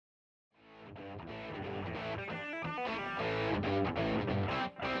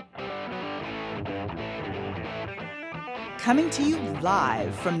Coming to you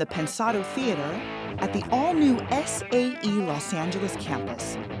live from the Pensado Theater at the all-new SAE Los Angeles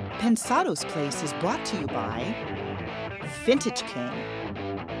campus, Pensado's Place is brought to you by Vintage King,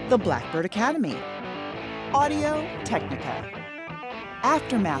 the Blackbird Academy, Audio Technica,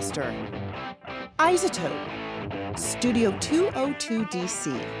 Aftermaster, Isotope, Studio 202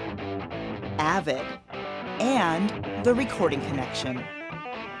 DC, Avid, and The Recording Connection.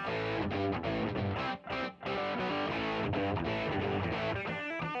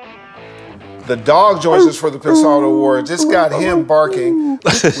 The dog joins us for the Pensado Awards. It's got him barking.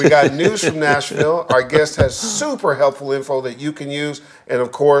 We got news from Nashville. Our guest has super helpful info that you can use. And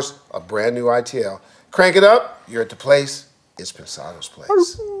of course, a brand new ITL. Crank it up. You're at the place. It's Pensado's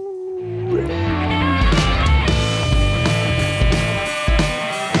Place.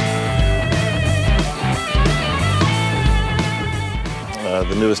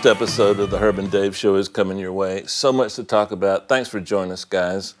 The newest episode of the Herb and Dave Show is coming your way. So much to talk about. Thanks for joining us,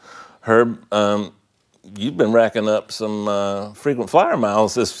 guys. Herb, you've been racking up some frequent flyer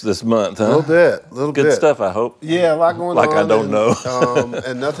miles this month, huh? A little bit. Good stuff, I hope. Yeah, a lot going on. Like I don't know.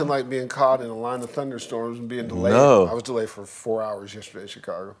 And nothing like being caught in a line of thunderstorms and being delayed. No. I was delayed for 4 hours yesterday in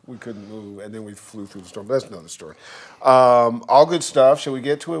Chicago. We couldn't move, and then we flew through the storm. But that's another story. All good stuff. Shall we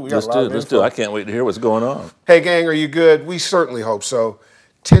get to it? We got Let's do it. I can't wait to hear what's going on. Hey, gang, are you good? We certainly hope so.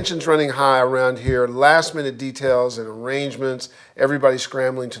 Tension's running high around here. Last-minute details and arrangements. Everybody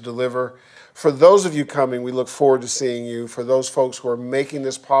scrambling to deliver. For those of you coming, we look forward to seeing you. For those folks who are making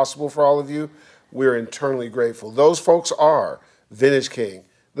this possible for all of you, we're internally grateful. Those folks are Vintage King,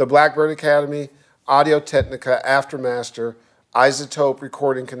 the Blackbird Academy, Audio Technica, Aftermaster, Isotope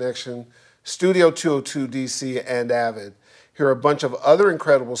Recording Connection, Studio 202 DC, and Avid. Here are a bunch of other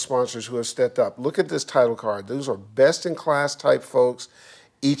incredible sponsors who have stepped up. Look at this title card. Those are best-in-class type folks,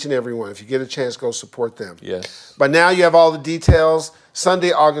 each and every one. If you get a chance, go support them. Yes. But now you have all the details.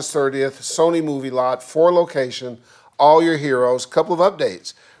 Sunday, August 30th, Sony Movie Lot, 4 location, all your heroes. Couple of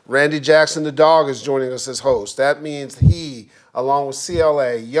updates. Randy Jackson, the dog, is joining us as host. That means he, along with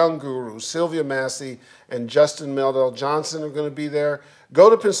CLA, Young Guru, Sylvia Massey, and Justin Meldell Johnson are going to be there.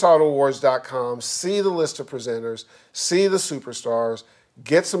 Go to PensadoAwards.com, see the list of presenters, see the superstars,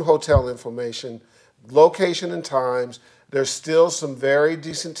 get some hotel information, location and times. There's still some very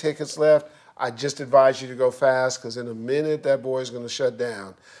decent tickets left. I just advise you to go fast because in a minute that boy's going to shut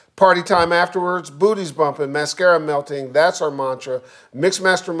down. Party time afterwards, booties bumping, mascara melting. That's our mantra.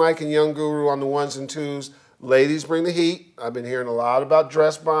 Mixmaster Mike and Young Guru on the ones and twos. Ladies, bring the heat. I've been hearing a lot about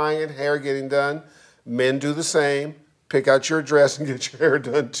dress buying and hair getting done. Men do the same. Pick out your dress and get your hair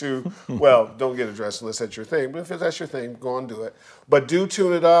done too. Well, don't get a dress unless that's your thing. But if that's your thing, go and do it. But do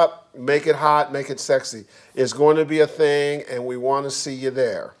tune it up, make it hot, make it sexy. It's going to be a thing, and we want to see you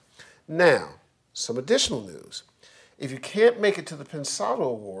there. Now, some additional news. If you can't make it to the Pensado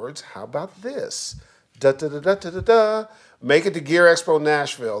Awards, how about this? Da-da-da-da-da-da-da. Make it to Gear Expo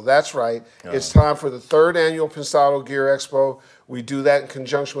Nashville. That's right. It's time for the 3rd annual Pensado Gear Expo. We do that in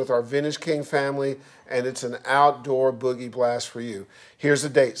conjunction with our Vintage King family, and it's an outdoor boogie blast for you. Here's the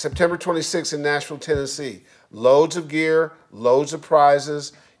date, September 26th in Nashville, Tennessee. Loads of gear, loads of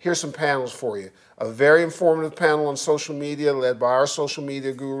prizes. Here's some panels for you. A very informative panel on social media led by our social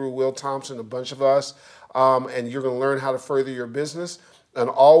media guru, Will Thompson, a bunch of us, and you're going to learn how to further your business. An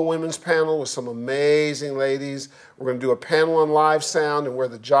all-women's panel with some amazing ladies. We're going to do a panel on live sound and where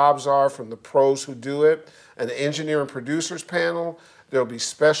the jobs are from the pros who do it. An engineer and producers panel. There'll be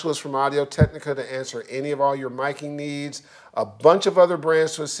specialists from Audio Technica to answer any of all your miking needs. A bunch of other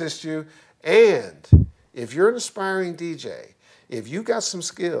brands to assist you. And if you're an aspiring DJ, if you got some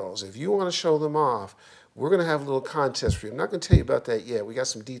skills, if you want to show them off, we're going to have a little contest for you. I'm not going to tell you about that yet. We got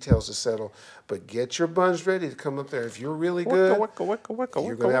some details to settle. But get your buns ready to come up there. If you're really good, you're going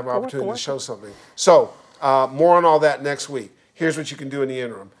to have an opportunity to show something. So more on all that next week. Here's what you can do in the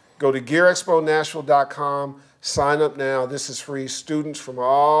interim. Go to GearExpoNashville.com. Sign up now. This is free. Students from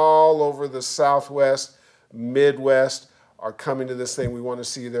all over the Southwest, Midwest are coming to this thing. We want to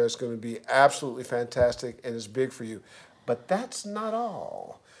see you there. It's going to be absolutely fantastic, and it's big for you. But that's not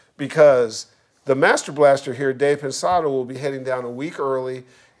all, because the Master Blaster here, Dave Pensado, will be heading down a week early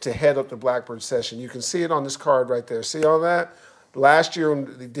to head up the Blackbird session. You can see it on this card right there. See all that? Last year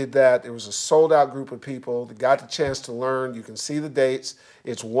when they did that, it was a sold-out group of people that got the chance to learn. You can see the dates.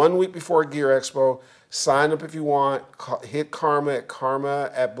 It's 1 week before Gear Expo. Sign up if you want. Hit Karma at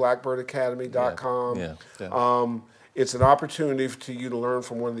karma@blackbirdacademy.com. Yeah. It's an opportunity for you to learn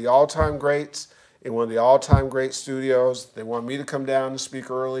from one of the all-time greats in one of the all-time great studios. They want me to come down and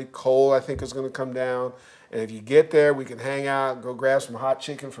speak early. Cole, I think, is going to come down. And if you get there, we can hang out and go grab some hot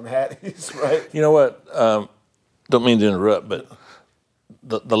chicken from Hattie's, right? You know what? don't mean to interrupt, but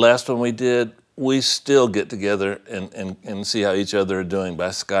the last one we did, we still get together and see how each other are doing by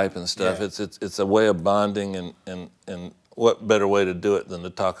Skype and stuff. Yeah. It's a way of bonding, and what better way to do it than to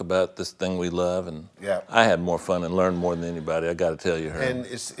talk about this thing we love. And yeah. I had more fun and learned more than anybody, I got to tell you, Herb. And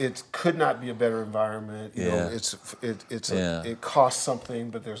it could not be a better environment. You know, it costs something,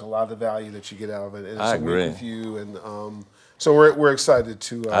 but there's a lot of value that you get out of it. And it's I agree. With you, and so we're excited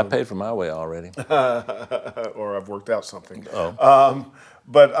to. I paid for my way already. Or I've worked out something. Oh.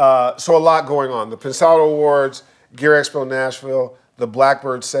 So a lot going on. The Pensado Awards, Gear Expo Nashville, the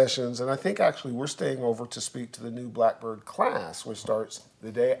Blackbird Sessions, and I think actually we're staying over to speak to the new Blackbird class, which starts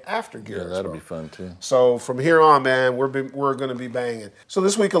the day after Gear Expo. Yeah, that'll be fun too. So from here on, man, we're going to be banging. So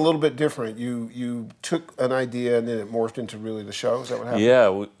this week a little bit different. You took an idea and then it morphed into really the show. Is that what happened?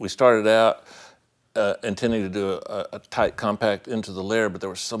 Yeah, we started out intending to do a tight, compact Into the Lair, but there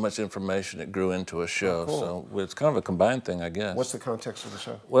was so much information it grew into a show. Oh, cool. So it's kind of a combined thing, I guess. What's the context of the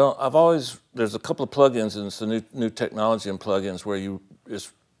show? Well, there's a couple of plugins, and it's the new technology in plugins where to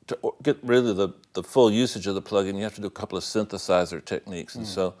get really the full usage of the plugin, you have to do a couple of synthesizer techniques, and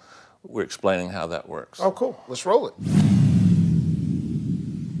so we're explaining how that works. Oh, cool. Let's roll it.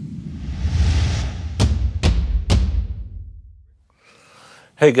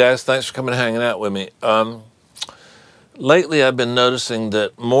 Hey guys, thanks for coming and hanging out with me. Lately I've been noticing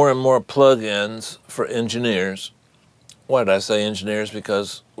that more and more plugins for engineers. Why did I say engineers?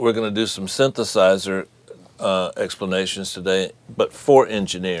 Because we're going to do some synthesizer explanations today, but for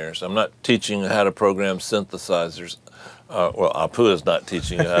engineers. I'm not teaching you how to program synthesizers. Well, Apu is not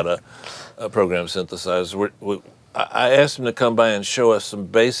teaching you how to program synthesizers. I asked him to come by and show us some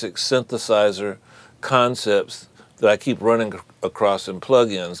basic synthesizer concepts that I keep running across in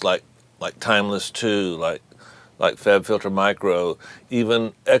plugins, like Timeless 2, like FabFilter Micro,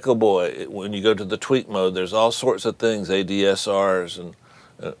 even Echo Boy. When you go to the tweak mode, there's all sorts of things, ADSRs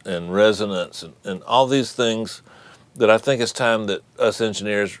and resonance and all these things that I think it's time that us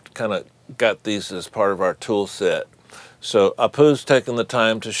engineers kind of got these as part of our tool set. So Apu's taken the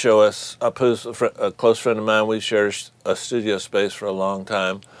time to show us. Apu's a close friend of mine. We shared a studio space for a long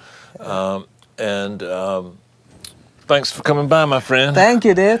time. Thanks for coming by, my friend. Thank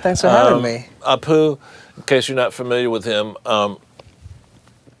you, Dave. Thanks for having me. Apu, in case you're not familiar with him, Apu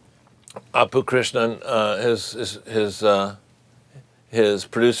Krishnan, his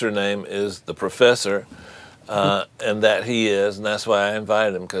producer name is The Professor, and that he is, and that's why I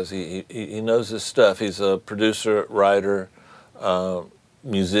invited him, because he knows his stuff. He's a producer, writer,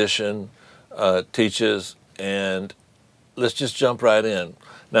 musician, teaches, and let's just jump right in.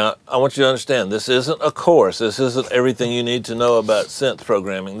 Now, I want you to understand, this isn't a course. This isn't everything you need to know about synth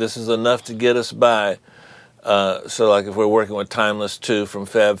programming. This is enough to get us by. So like if we're working with Timeless 2 from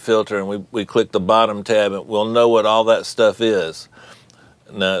FabFilter and we click the bottom tab, and we'll know what all that stuff is.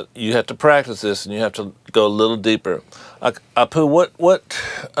 Now, you have to practice this and you have to go a little deeper. Apu,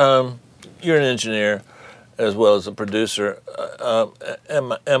 you're an engineer as well as a producer.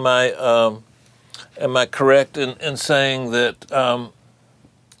 Am I correct in saying that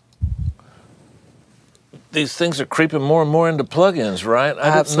these things are creeping more and more into plugins, right?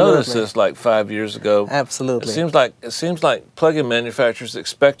 I didn't notice this like 5 years ago. Absolutely. It seems like plugin manufacturers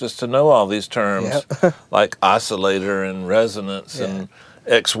expect us to know all these terms, like oscillator and resonance and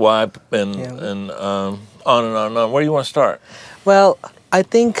XY and on and on and on. Where do you want to start? Well, I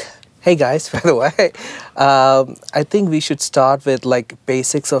think, hey guys, by the way, I think we should start with like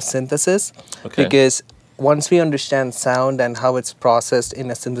basics of synthesis, because once we understand sound and how it's processed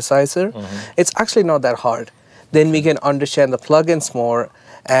in a synthesizer, it's actually not that hard. Then we can understand the plugins more,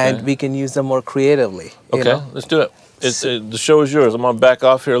 and we can use them more creatively. Okay, you know? Let's do it. The show is yours. I'm going to back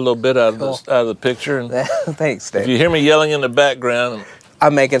off here a little bit out of the picture. And thanks, Dave. If you hear me yelling in the background,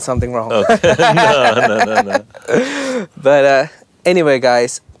 I'm making something wrong. Okay. No. But anyway,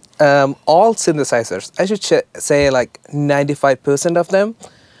 guys, all synthesizers, I should say like 95% of them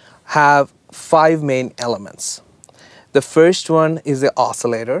have 5 main elements. The first one is the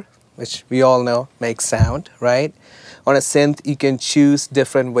oscillator, which we all know makes sound, right? On a synth, you can choose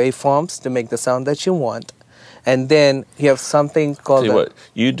different waveforms to make the sound that you want. And then you have something called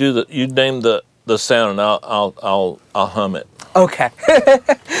you name the sound and I'll hum it. Okay.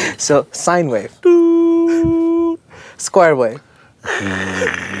 So sine wave. Square wave.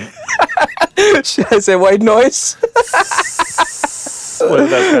 Should I say white noise? Well,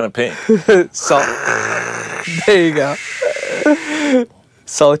 that's kind of pink. There you go.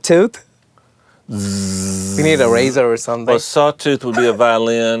 Sawtooth. We need a razor or something. Well, sawtooth would be a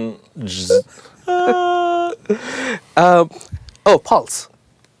violin. Pulse.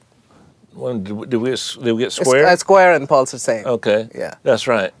 Did we get square? Square and pulse are same. Okay. Yeah. That's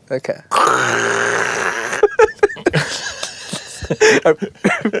right. Okay.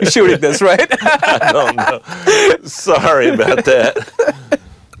 You're shooting this, right? I don't know. Sorry about that.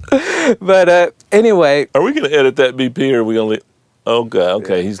 But anyway. Are we going to edit that BP or are we going to leave? Oh, God.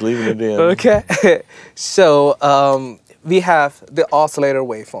 Okay, he's leaving it in. Okay. So we have the oscillator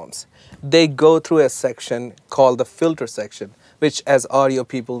waveforms. They go through a section called the filter section, which as audio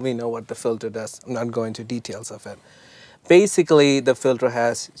people, we know what the filter does. I'm not going into details of it. Basically, the filter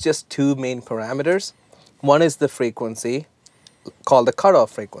has just two main parameters. One is the frequency, called the cutoff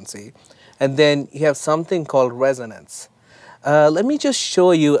frequency, and then you have something called resonance. Let me just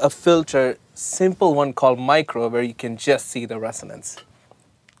show you a filter, simple one called micro, where you can just see the resonance.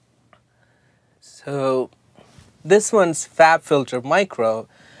 So this one's Fab Filter Micro.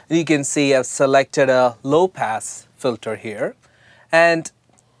 You can see I've selected a low pass filter here, and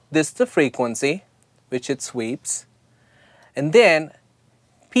this is the frequency which it sweeps, and then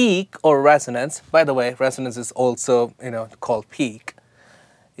peak or resonance, by the way, resonance is also called peak,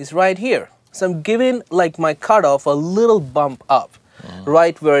 is right here. So I'm giving like my cutoff a little bump up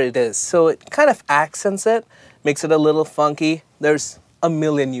right where it is. So it kind of accents it, makes it a little funky. There's a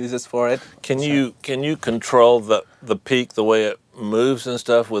million uses for it. Can you control the peak, the way it moves and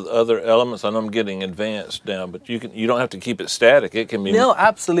stuff with other elements? I know I'm getting advanced now, but you don't have to keep it static. It can be. No,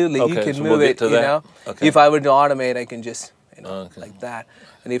 absolutely. Okay, you can so move we'll it. get to that. Okay. If I were to automate, I can just okay. like that.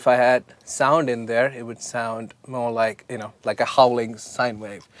 And if I had sound in there, it would sound more like like a howling sine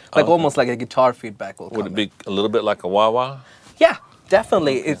wave, like almost like a guitar feedback will come. Would it be a little bit like a wah-wah? Yeah,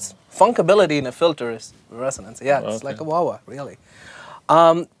 definitely. Okay. It's funkability in a filter is resonance. Yeah, it's like a wah-wah, really.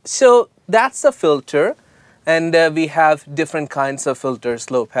 So that's a filter, and we have different kinds of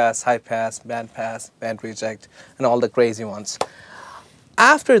filters: low pass, high pass, band reject, and all the crazy ones.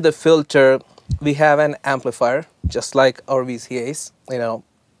 After the filter, we have an amplifier, just like our VCAs,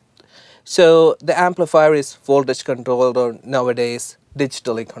 So the amplifier is voltage controlled, or nowadays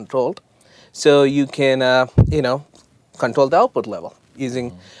digitally controlled. So you can, control the output level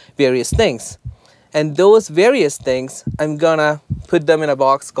using various things. And those various things, I'm gonna put them in a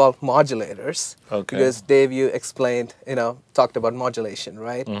box called modulators. Okay. Because Dave, you explained, talked about modulation,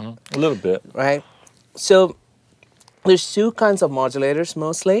 right? A little bit. Right. So there's two kinds of modulators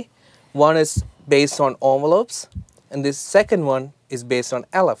mostly. One is based on envelopes, and the second one is based on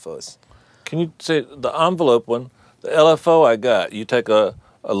LFOs. Can you say the envelope one? The LFO I got. You take a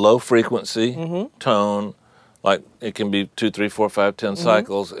low frequency tone, like it can be 2, 3, 4, 5, 10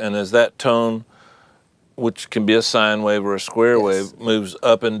 cycles, and as that tone, which can be a sine wave or a square wave, moves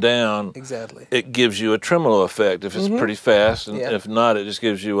up and down, exactly, it gives you a tremolo effect if it's pretty fast, and if not, it just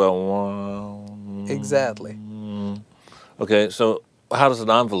gives you a wow. Exactly. Okay, so how does an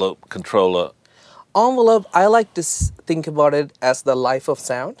envelope control a envelope? I like to think about it as the life of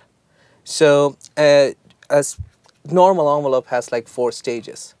sound. So a normal envelope has like 4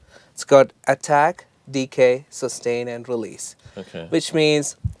 stages. It's got attack, decay, sustain, and release. Okay. Which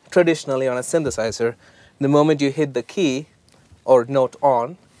means traditionally on a synthesizer, the moment you hit the key or note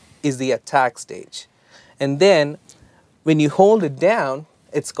on is the attack stage. And then when you hold it down,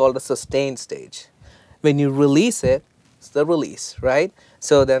 it's called a sustain stage. When you release it, it's the release, right?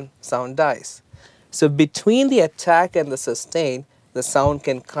 So then sound dies. So between the attack and the sustain, the sound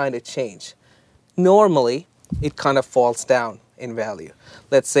can kind of change. Normally, it kind of falls down in value.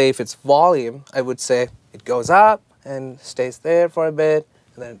 Let's say if it's volume, I would say it goes up and stays there for a bit,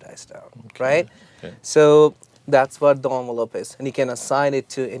 and then it dies down, right? Okay. So that's what the envelope is, and you can assign it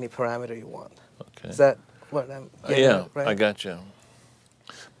to any parameter you want. Okay. Is that what I'm getting yeah, at, right? I got you.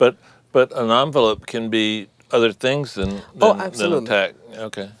 But an envelope can be other things than attack.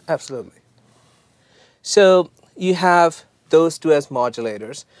 Okay. Absolutely. So you have those two as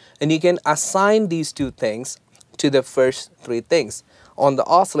modulators, and you can assign these two things to the first 3 things. On the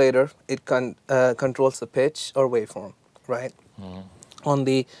oscillator, it controls the pitch or waveform, right? On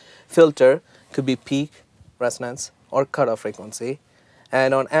the filter, could be peak, resonance, or cutoff frequency.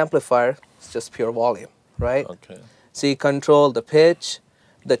 And on amplifier, it's just pure volume, right? Okay. So you control the pitch,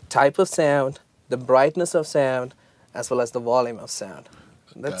 the type of sound, the brightness of sound, as well as the volume of sound.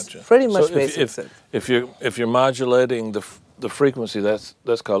 That's pretty much so basic. if you're modulating the frequency,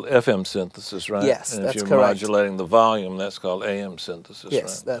 that's called FM synthesis, right? Yes, and that's if you're correct. modulating the volume, that's called AM synthesis, right?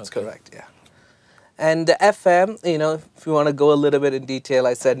 Yes, that's correct, yeah. And the FM, if you want to go a little bit in detail,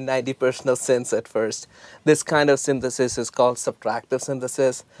 I said 90% of synths at first. This kind of synthesis is called subtractive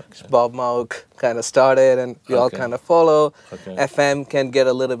synthesis, which Bob Moog kind of started, and we all kind of follow. Okay. FM can get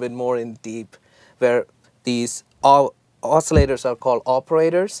a little bit more in deep, where these oscillators are called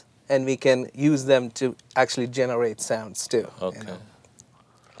operators, and we can use them to actually generate sounds too. Okay. You know.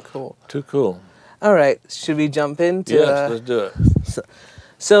 Cool. Too cool. All right, should we jump into? Yes, let's do it.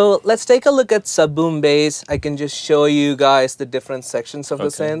 So let's take a look at sub-boom bass. I can just show you guys the different sections of the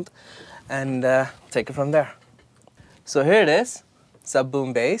synth and take it from there. So here it is,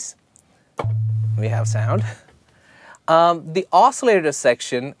 sub-boom bass. We have sound. The oscillator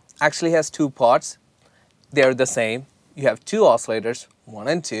section actually has two parts. They're the same. You have two oscillators, 1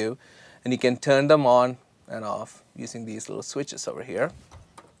 and 2, and you can turn them on and off using these little switches over here.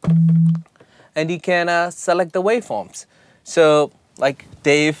 And you can select the waveforms. So like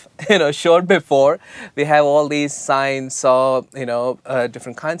Dave showed before, we have all these sine, saw,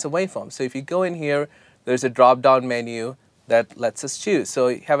 different kinds of waveforms. So if you go in here, there's a drop-down menu that lets us choose. So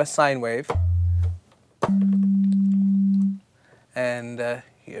you have a sine wave. And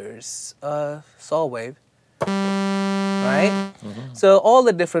here's a saw wave. Right? So all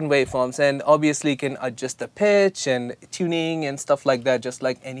the different waveforms, and obviously you can adjust the pitch and tuning and stuff like that, just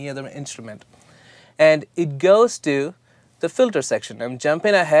like any other instrument. And it goes to the filter section. I'm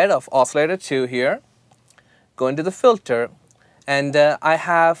jumping ahead of oscillator 2 here, going to the filter, and I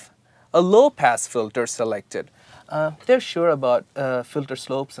have a low pass filter selected. They're sure about filter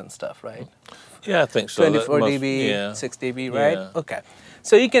slopes and stuff, right? Yeah, I think so. 24 dB, yeah. 6 dB, right? Yeah. Okay.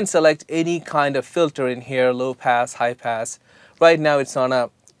 So you can select any kind of filter in here, low pass, high pass. Right now it's on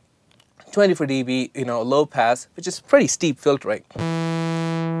a 24 dB, low pass, which is pretty steep filtering.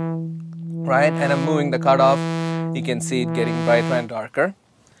 Right? And I'm moving the cutoff. You can see it getting brighter and darker.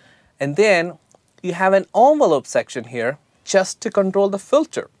 And then you have an envelope section here just to control the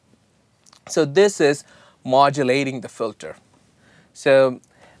filter. So this is modulating the filter. So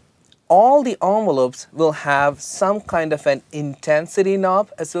all the envelopes will have some kind of an intensity knob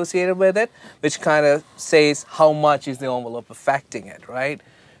associated with it, which kind of says how much is the envelope affecting it, right?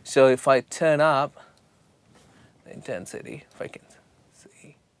 So if I turn up the intensity, if I can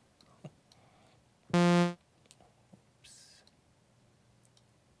see.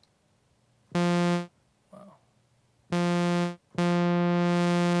 Wow.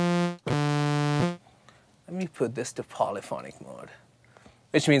 Let me put this to polyphonic mode,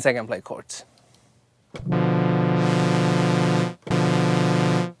 which means I can play chords. You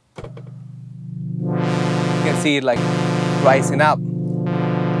can see it like rising up,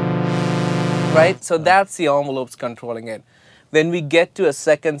 right? So that's the envelopes controlling it. When we get to a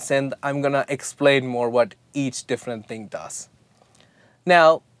second synth, I'm gonna explain more what each different thing does.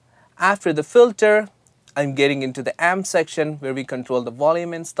 Now, after the filter, I'm getting into the amp section where we control the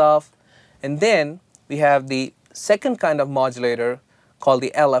volume and stuff. And then we have the second kind of modulator called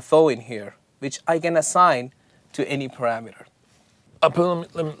the LFO in here, which I can assign to any parameter.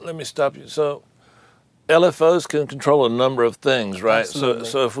 Let me stop you. So LFOs can control a number of things, right? Absolutely.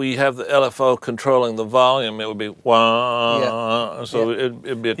 So if we have the LFO controlling the volume, it would be wah. Yeah. So Yeah.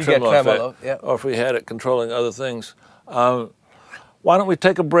 it'd be a You tremolo get tremolo, effect. yeah. Or if we had it controlling other things. Why don't we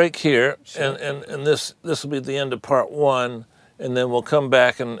take a break here, Sure. and this will be the end of part 1, and then we'll come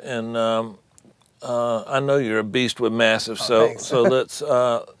back and I know you're a beast with massive, thanks. so let's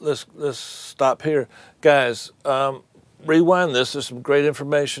stop here, guys. Rewind this. There's some great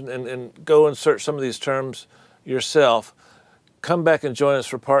information, and go and search some of these terms yourself. Come back and join us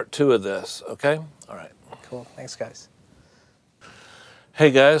for part 2 of this. Okay? All right. Cool. Thanks, guys.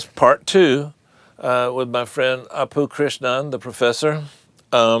 Hey guys, part 2 with my friend Apu Krishnan, the professor,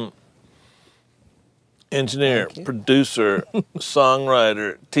 engineer, producer,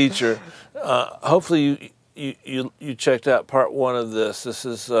 songwriter, teacher. Hopefully you checked out part 1 of this. This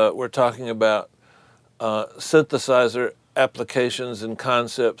is we're talking about synthesizer applications and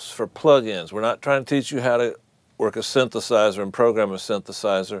concepts for plugins. We're not trying to teach you how to work a synthesizer and program a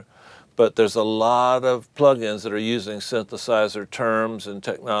synthesizer, but there's a lot of plugins that are using synthesizer terms and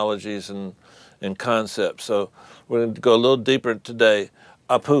technologies and concepts. So we're going to go a little deeper today.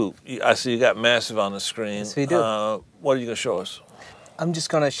 Apu, I see you got Massive on the screen. Yes, we do. What are you going to show us? I'm just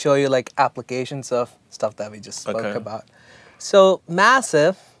going to show you like applications of stuff that we just spoke Okay. about. So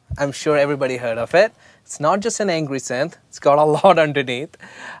Massive, I'm sure everybody heard of it. It's not just an angry synth. It's got a lot underneath.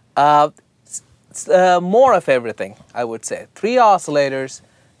 It's more of everything, I would say. 3 oscillators,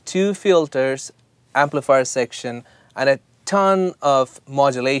 2 filters, amplifier section, and a ton of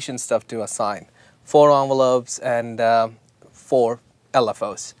modulation stuff to assign. 4 envelopes and 4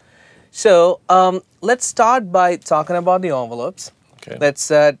 LFOs. So let's start by talking about the envelopes. Okay.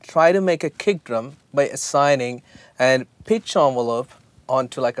 Let's try to make a kick drum by assigning a pitch envelope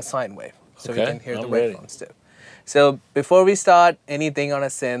onto like a sine wave, so we Okay, can hear the I'm ready. waveforms too. So before we start anything on a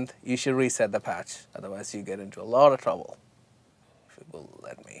synth, you should reset the patch. Otherwise, you get into a lot of trouble. If you will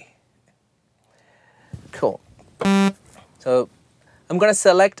let me. Cool. So I'm going to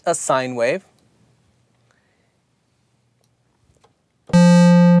select a sine wave.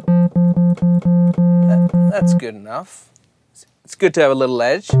 That's good enough. It's good to have a little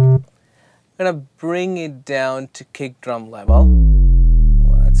edge. I'm going to bring it down to kick drum level.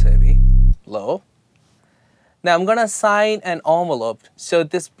 Oh, that's heavy. Low. Now I'm going to assign an envelope. So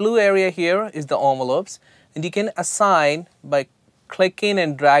this blue area here is the envelopes. And you can assign by clicking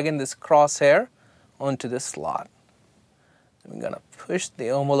and dragging this crosshair onto this slot. I'm going to push the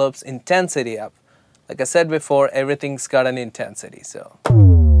envelope's intensity up. Like I said before, everything's got an intensity. So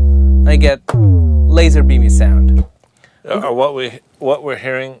I get laser beamy sound. What we're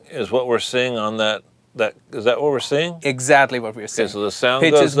hearing is what we're seeing on that. Is that what we're seeing? Exactly what we're seeing. Okay, so the sound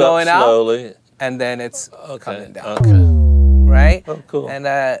Pitch goes is going up slowly. out, and then it's coming down. Okay. Right? Oh, cool. And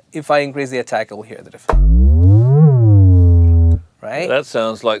if I increase the attack, you'll hear the difference. Right? That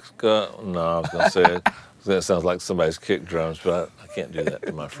sounds like no, I was going to say it. That sounds like somebody's kick drums, but I can't do that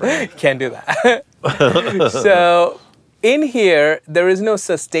to my friend. Can't do that. So in here, there is no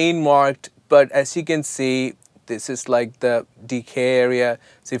sustain marked, but as you can see, this is like the decay area.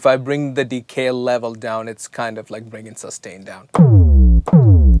 So if I bring the decay level down, it's kind of like bringing sustain down.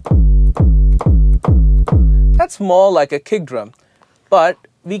 That's more like a kick drum, but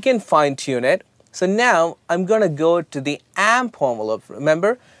we can fine tune it. So now I'm going to go to the amp envelope.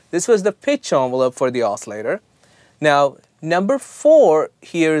 Remember, this was the pitch envelope for the oscillator. Now, number 4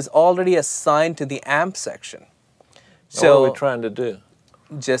 here is already assigned to the amp section. So what are we trying to do?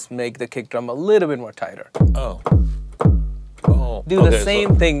 Just make the kick drum a little bit more tighter. Oh. Oh. Do the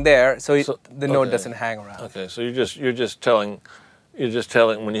same thing there, so the note okay. doesn't hang around. Okay, so you're just telling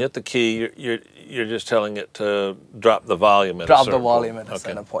when you hit the key, you're just telling it to drop the volume at Drop a certain the volume point. at a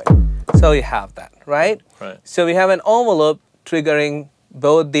certain point. So you have that, right? Right. So we have an envelope triggering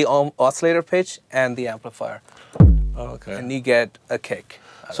both the oscillator pitch and the amplifier. Okay. And you get a kick.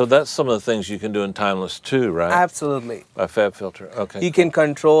 So that's some of the things you can do in Timeless too, right? Absolutely. By Fab Filter. Okay. You can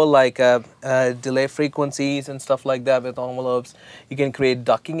control like delay frequencies and stuff like that with envelopes. You can create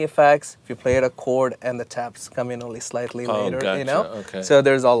ducking effects if you play at a chord and the taps come in only slightly later, gotcha. you know? Okay. So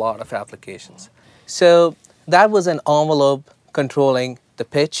there's a lot of applications. So that was an envelope controlling the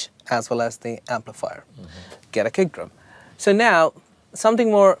pitch as well as the amplifier. Get a kick drum. So now,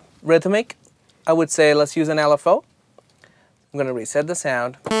 something more rhythmic, I would say let's use an LFO. I'm going to reset the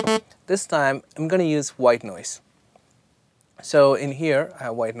sound. This time, I'm going to use white noise. So in here, I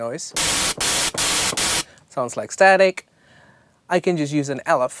have white noise. Sounds like static. I can just use an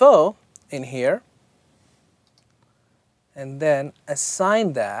LFO in here and then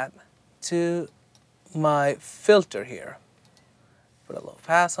assign that to my filter here. Put a low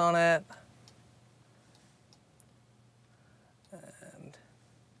pass on it. And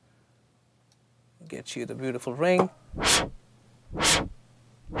get you the beautiful ring.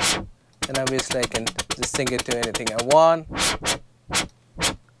 And obviously I can just sync it to anything I want.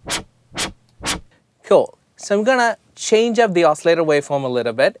 Cool. So I'm gonna change up the oscillator waveform a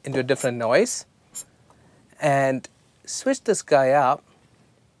little bit into a different noise and switch this guy up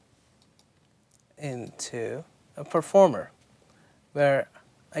into a performer where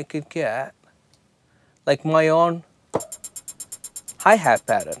I could get like my own hi-hat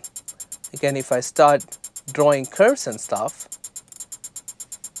pattern. Again, if I start drawing curves and stuff,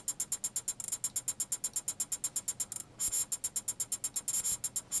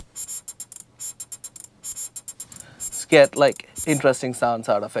 get like interesting sounds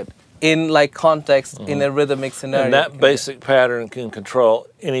out of it in like context in a rhythmic scenario. And that basic pattern can control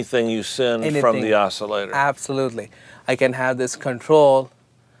anything you send from the oscillator. Absolutely. I can have this control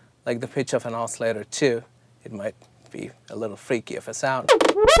like the pitch of an oscillator too. It might be a little freaky of a sound.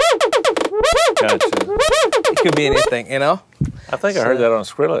 Gotcha. It could be anything, you know? I think I heard that on a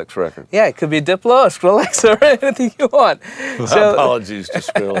Skrillex record. Yeah, it could be Diplo or Skrillex or anything you want. So, apologies to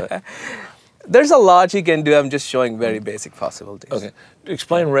Skrillex. There's a lot you can do. I'm just showing very basic possibilities. Okay.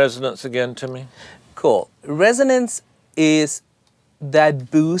 Explain resonance again to me. Cool. Resonance is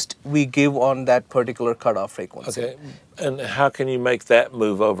that boost we give on that particular cutoff frequency. Okay. And how can you make that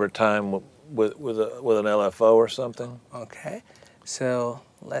move over time with an LFO or something? Okay. So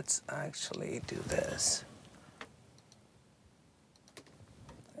let's actually do this.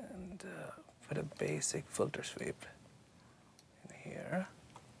 And put a basic filter sweep in here.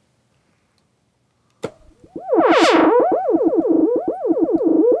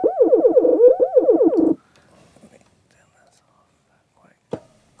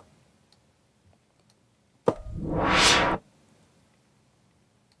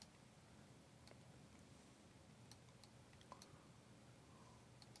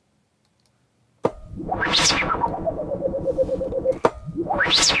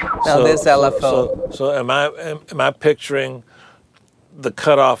 Now this LFO. So am I picturing the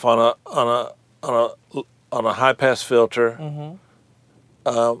cutoff on a high pass filter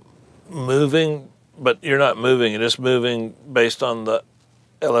moving, but you're not moving it. It's moving based on the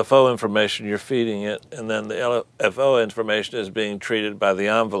LFO information you're feeding it, and then the LFO information is being treated by the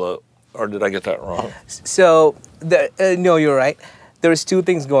envelope. Or did I get that wrong? So no, you're right. There's two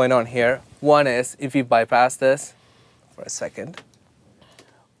things going on here. One is, if you bypass this for a second,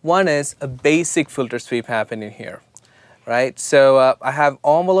 one is a basic filter sweep happening here, right? So I have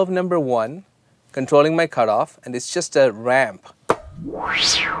envelope number 1 controlling my cutoff, and it's just a ramp.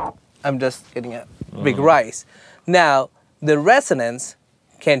 I'm just getting a big rise. Now, the resonance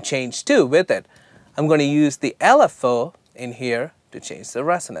can change too with it. I'm going to use the LFO in here to change the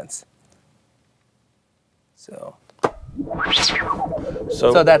resonance. So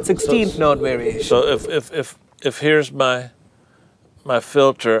that 16th note variation. So if here's my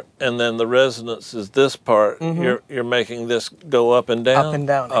filter, and then the resonance is this part, you're making this go up and down? Up and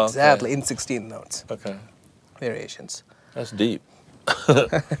down, exactly, in 16 notes. Okay. Variations. That's deep.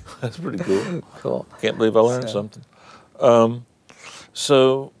 That's pretty cool. Cool. Can't believe I learned something.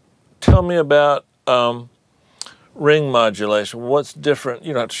 So tell me about ring modulation. What's different?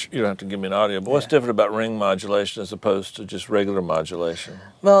 You don't have to give me an audio, but what's different about ring modulation as opposed to just regular modulation?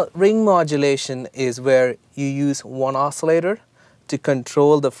 Well, ring modulation is where you use one oscillator to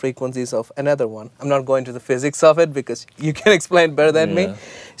control the frequencies of another one. I'm not going to the physics of it because you can explain better than me.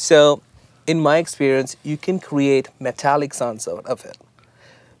 So in my experience, you can create metallic sounds out of it.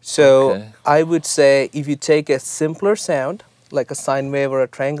 So I would say if you take a simpler sound, like a sine wave or a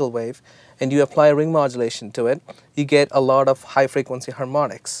triangle wave, and you apply ring modulation to it, you get a lot of high frequency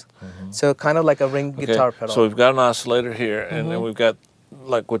harmonics. So kind of like a ring guitar pedal. So we've got an oscillator here, and then we've got,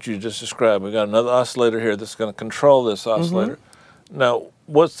 like what you just described, we've got another oscillator here that's going to control this oscillator. Now,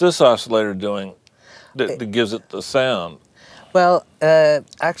 what's this oscillator doing that gives it the sound? Well,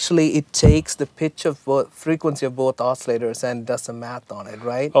 actually, it takes the pitch of both, frequency of both oscillators and does some math on it,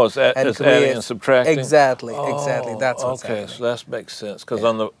 right? Oh, it's adding and subtracting? Exactly, exactly. That's what's happening. Okay, so that makes sense. Because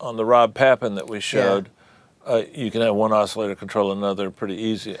on the Rob Papin that we showed, you can have one oscillator control another pretty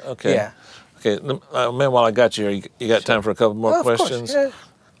easy. Okay. Yeah. Okay, man, while I got you here, you got time for a couple more questions? Of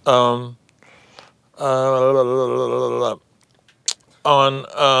course,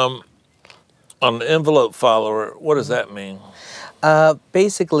 On the envelope follower, what does that mean?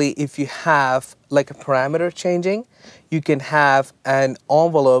 Basically, if you have like a parameter changing, you can have an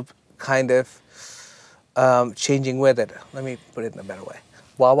envelope kind of changing with it. Let me put it in a better way.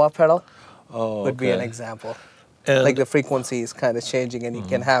 Wah-wah pedal would be an example. And like the frequency is kind of changing, and you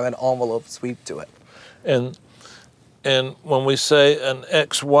can have an envelope sweep to it. And when we say an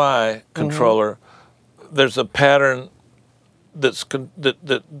XY controller, there's a pattern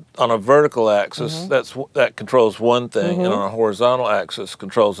that on a vertical axis that controls one thing, and on a horizontal axis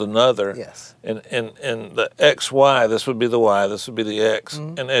controls another. Yes. And the XY, this would be the Y, this would be the X,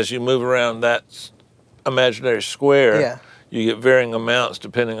 and as you move around that imaginary square, you get varying amounts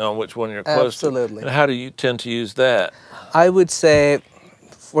depending on which one you're close to. Absolutely. And how do you tend to use that? I would say,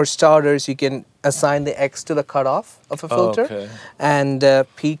 for starters, you can assign the X to the cutoff of a filter, and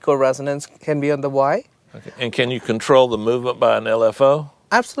peak or resonance can be on the Y. Okay. And can you control the movement by an LFO?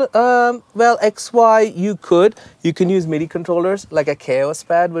 Absolutely. Well, XY you could. You can use MIDI controllers, like a Chaos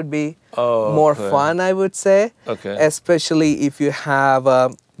pad would be more fun, I would say. Okay. Especially if you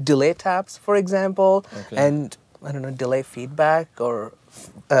have delay taps, for example, and I don't know, delay feedback or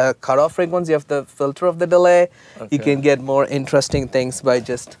cutoff frequency of the filter of the delay. You can get more interesting things by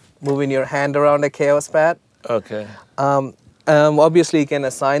just moving your hand around a Chaos pad. Okay. Obviously, you can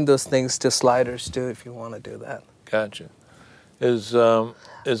assign those things to sliders too if you want to do that. Gotcha. Is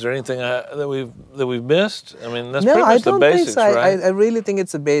there anything that we've missed? I mean, that's pretty much the basics, think so. right? I really think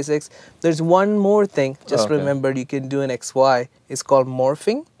it's the basics. There's one more thing. Just remember, you can do an XY. It's called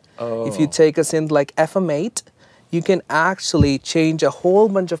morphing. If you take a synth like FM8, you can actually change a whole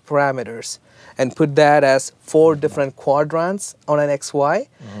bunch of parameters and put that as 4 different quadrants on an XY,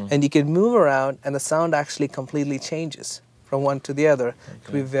 and you can move around, and the sound actually completely changes from one to the other. It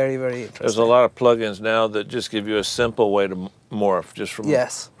could be very, very interesting. There's a lot of plugins now that just give you a simple way to morph just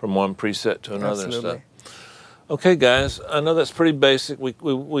from one preset to another and stuff. Okay, guys, I know that's pretty basic.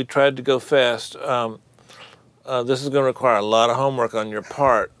 We tried to go fast. This is going to require a lot of homework on your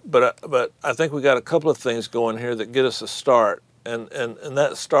part, but I think we got a couple of things going here that get us a start, and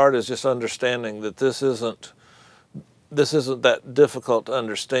that start is just understanding that this isn't that difficult to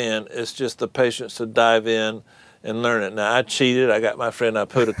understand. It's just the patience to dive in and learn it. Now, I cheated. I got my friend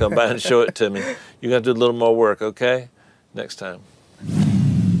Apu to come by and show it to me. You're going to do a little more work, okay? Next time.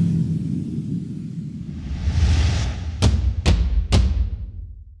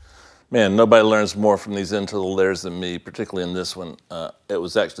 Man, nobody learns more from these interlude layers than me, particularly in this one. It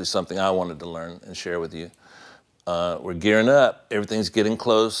was actually something I wanted to learn and share with you. We're gearing up. Everything's getting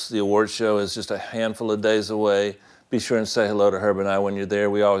close. The award show is just a handful of days away. Be sure and say hello to Herb and I when you're there.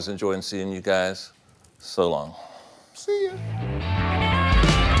 We always enjoy seeing you guys. So long. See ya.